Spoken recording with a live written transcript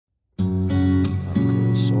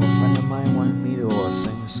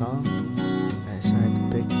song. I decided to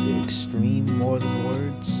pick the extreme More Than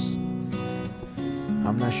Words.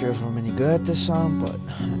 I'm not sure if I'm any good at this song, but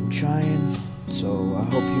I'm trying. So I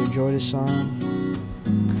hope you enjoy this song.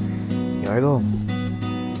 Here I go.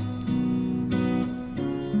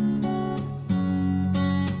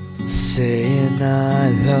 Saying I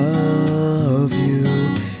love you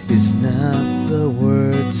is not the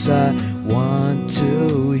words I want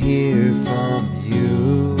to hear from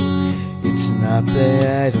you. It's not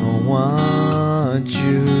that I don't want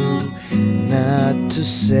you not to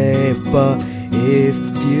say, but if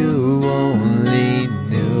you only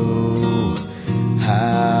knew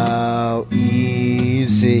how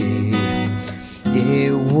easy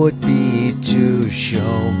it would be to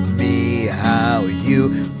show me how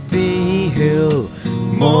you feel.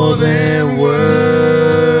 More than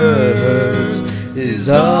words is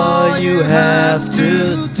all you have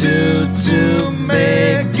to do to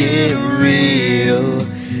make it real.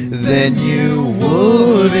 Then you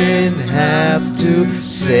wouldn't have to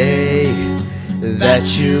say that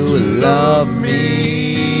you love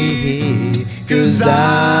me, 'cause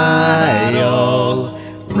I already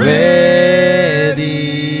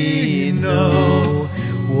know.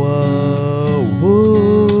 What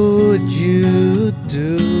would you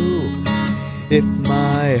do if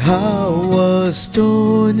my heart was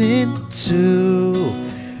torn in two?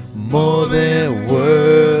 More than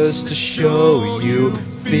words to show you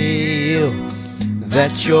feel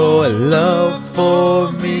that your love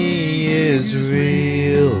for me is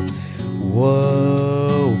real.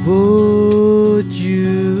 What would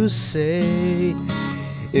you say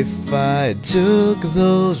if I took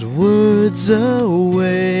those words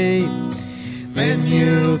away? Then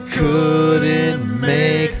you couldn't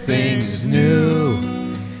make things new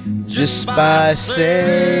just by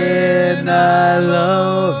saying I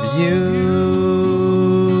love you.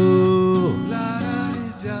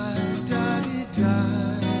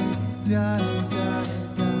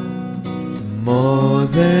 More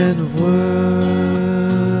than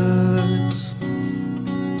words.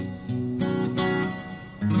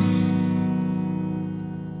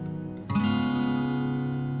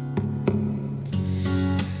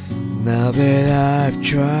 Now that I've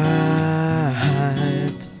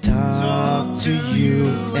tried to talk to you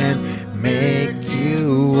and make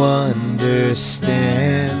you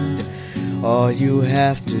understand, all you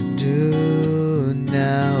have to do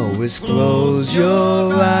now is close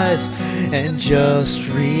your eyes and just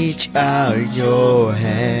reach out your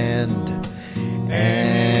hand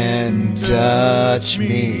and touch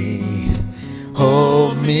me.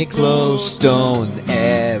 Hold me close, don't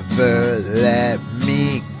ever let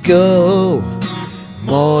me go.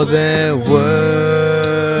 More than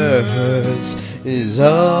words is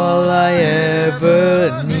all I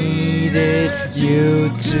ever needed you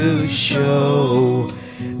to show.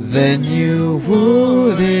 Then you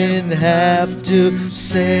wouldn't have to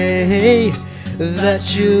say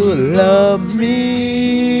that you love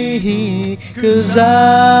me, 'cause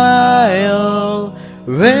I already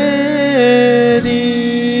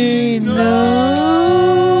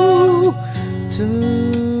know.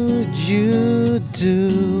 Would you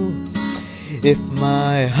do if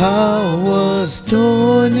my heart was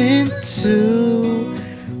torn in two?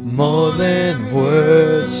 More than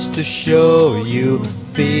words to show you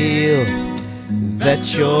feel that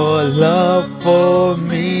your love for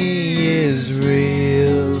me is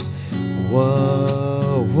real.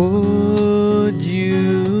 What would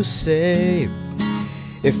you say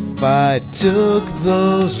if I took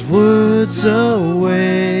those words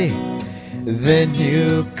away? Then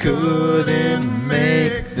you couldn't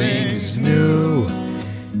make things new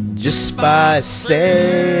just by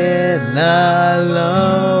saying I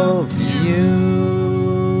love you.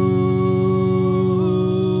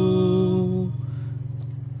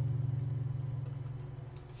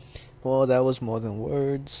 Well, that was More Than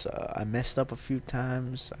Words. I messed up a few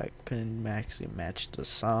times. I couldn't actually match the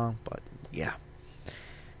song, but yeah.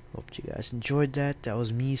 Hope you guys enjoyed that. That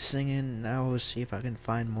was me singing. Now we'll see if I can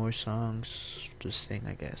find more songs to sing,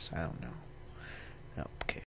 I guess. I don't know. Okay.